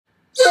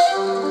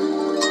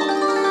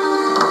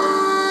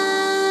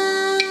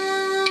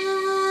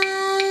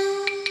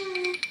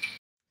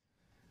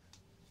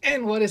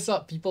What is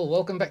up, people?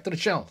 Welcome back to the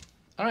channel.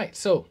 Alright,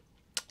 so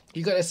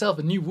you got yourself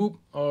a new whoop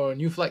or a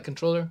new flight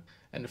controller,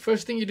 and the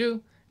first thing you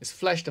do is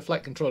flash the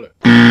flight controller.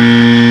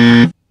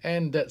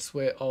 And that's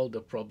where all the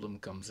problem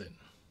comes in.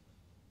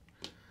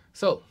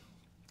 So,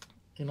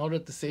 in order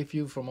to save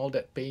you from all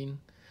that pain,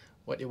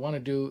 what you want to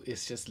do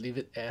is just leave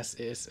it as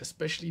is,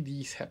 especially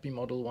these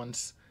Happymodel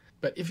ones.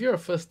 But if you're a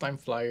first-time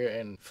flyer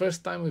and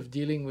first time with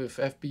dealing with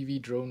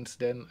FPV drones,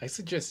 then I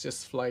suggest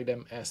just fly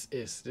them as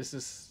is. This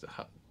is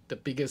the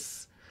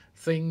biggest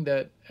thing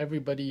that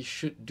everybody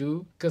should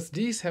do, because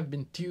these have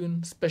been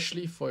tuned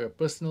specially for your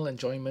personal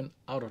enjoyment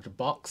out of the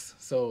box.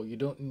 So you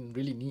don't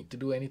really need to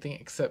do anything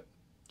except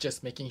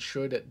just making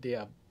sure that they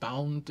are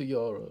bound to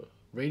your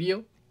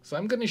radio. So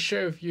I'm going to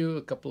share with you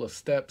a couple of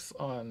steps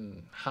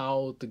on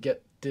how to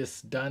get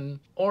this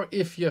done, or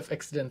if you have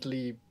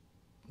accidentally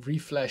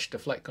reflashed the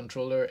flight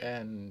controller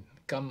and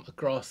come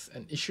across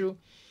an issue.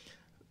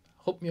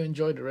 Hope you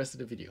enjoy the rest of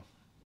the video.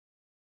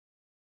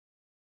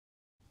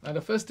 Now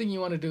the first thing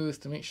you want to do is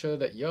to make sure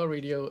that your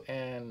radio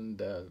and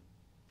the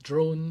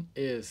drone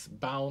is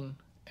bound,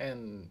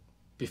 and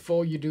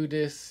before you do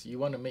this you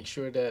want to make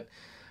sure that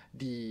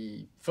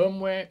the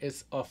firmware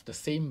is of the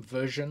same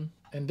version,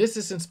 and this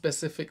isn't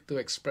specific to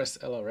Express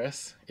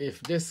ELRS. If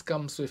this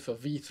comes with a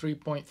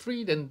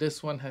v3.3, then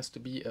this one has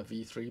to be a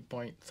v3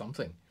 point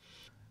something.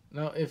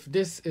 Now if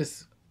this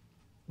is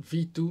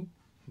v2,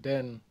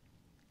 then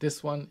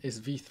this one is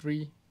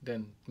v3,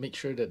 then make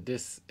sure that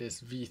this is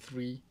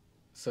v3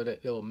 so that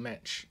it'll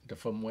match the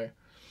firmware.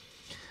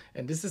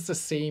 And this is the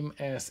same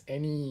as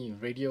any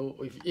radio.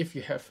 If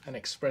you have an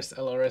Express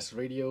ELRS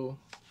radio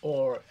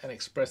or an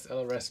Express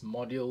ELRS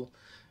module,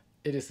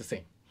 it is the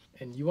same.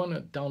 And you want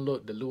to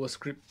download the Lua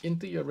script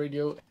into your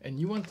radio, and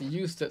you want to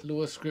use that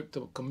Lua script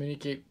to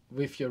communicate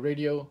with your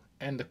radio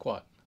and the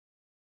quad.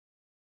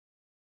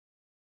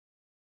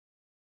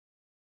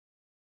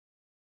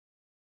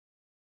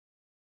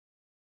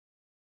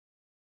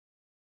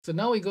 So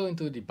now we go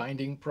into the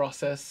binding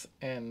process,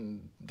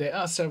 and there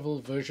are several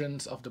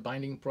versions of the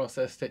binding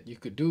process that you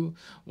could do.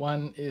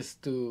 One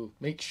is to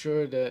make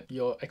sure that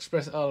your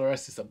Express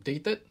ELRS is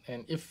updated,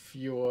 and if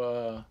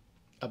you're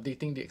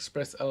updating the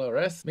Express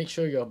ELRS, make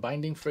sure your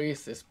binding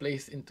phrase is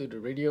placed into the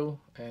radio,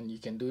 and you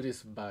can do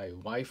this by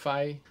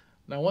Wi-Fi.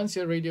 Now once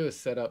your radio is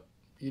set up,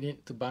 you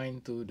need to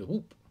bind to the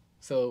whoop.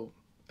 So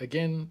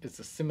again, it's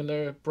a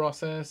similar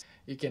process.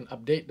 You can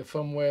update the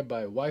firmware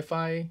by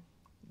Wi-Fi.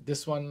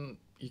 This one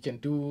you can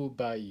do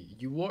by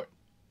UART,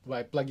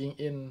 by plugging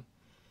in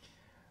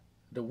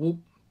the whoop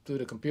to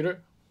the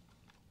computer.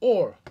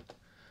 Or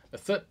the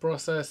third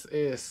process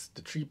is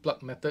the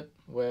 3-plug method,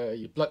 where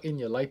you plug in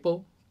your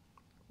LiPo,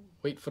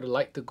 wait for the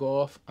light to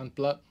go off,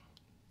 unplug,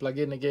 plug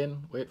in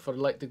again, wait for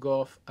the light to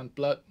go off,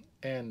 unplug,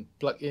 and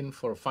plug in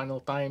for a final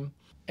time,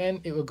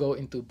 and it will go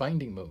into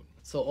binding mode.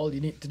 So all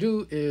you need to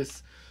do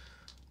is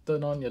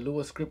turn on your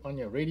Lua script on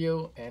your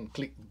radio and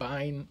click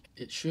bind.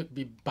 It should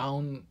be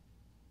bound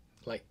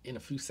like in a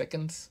few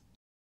seconds.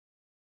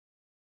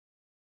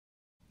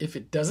 If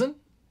it doesn't,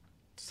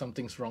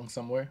 something's wrong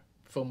somewhere.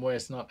 Firmware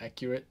is not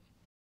accurate.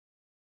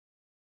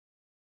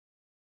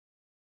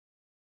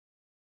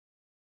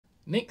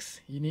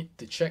 Next, you need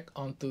to check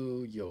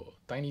onto your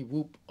tiny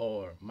whoop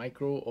or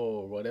micro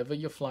or whatever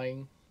you're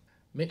flying.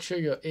 Make sure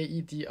your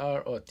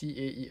AETR or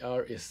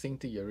TAER is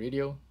synced to your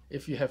radio.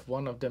 If you have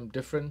one of them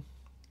different,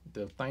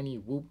 the tiny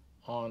whoop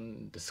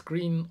on the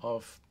screen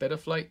of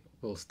Betaflight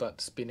will start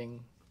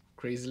spinning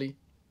crazily.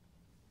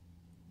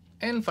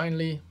 And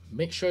finally,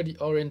 make sure the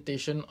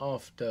orientation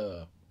of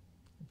the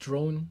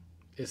drone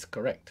is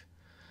correct.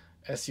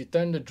 As you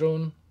turn the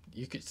drone,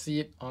 you could see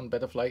it on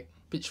Betaflight.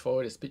 Pitch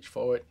forward is pitch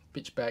forward,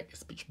 pitch back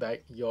is pitch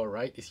back, your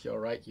right is your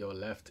right, your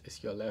left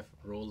is your left,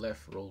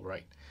 roll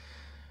right.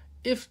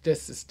 If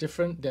this is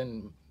different,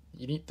 then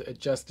you need to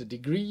adjust the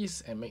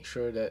degrees and make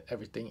sure that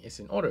everything is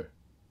in order.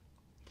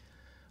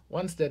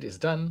 Once that is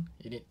done,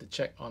 you need to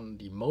check on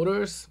the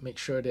motors, make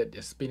sure that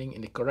they're spinning in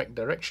the correct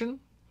direction.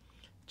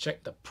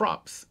 Check the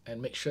props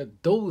and make sure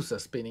those are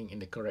spinning in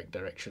the correct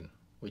direction,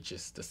 which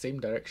is the same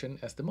direction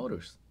as the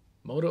motors.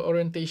 Motor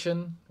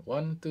orientation,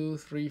 1, 2,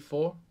 3,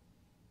 4.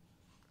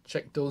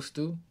 Check those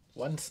two.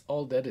 Once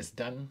all that is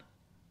done,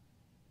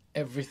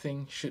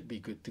 everything should be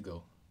good to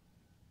go.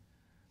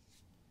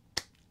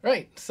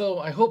 Right, so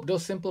I hope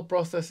those simple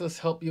processes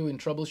help you in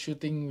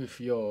troubleshooting with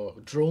your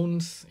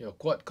drones, your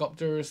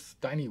quadcopters,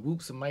 tiny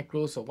whoops and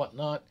micros or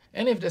whatnot.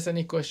 And if there's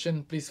any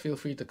question, please feel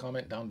free to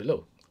comment down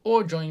below,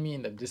 or join me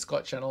in the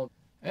Discord channel.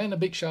 And a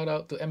big shout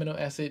out to Amino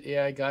Acid,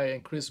 AI Guy,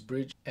 and Chris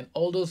Bridge, and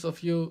all those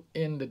of you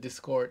in the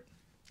Discord.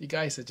 You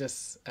guys are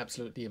just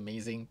absolutely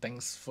amazing.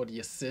 Thanks for the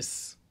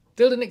assists.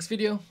 Till the next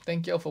video,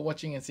 thank you all for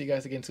watching, and see you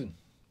guys again soon.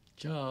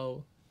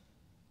 Ciao.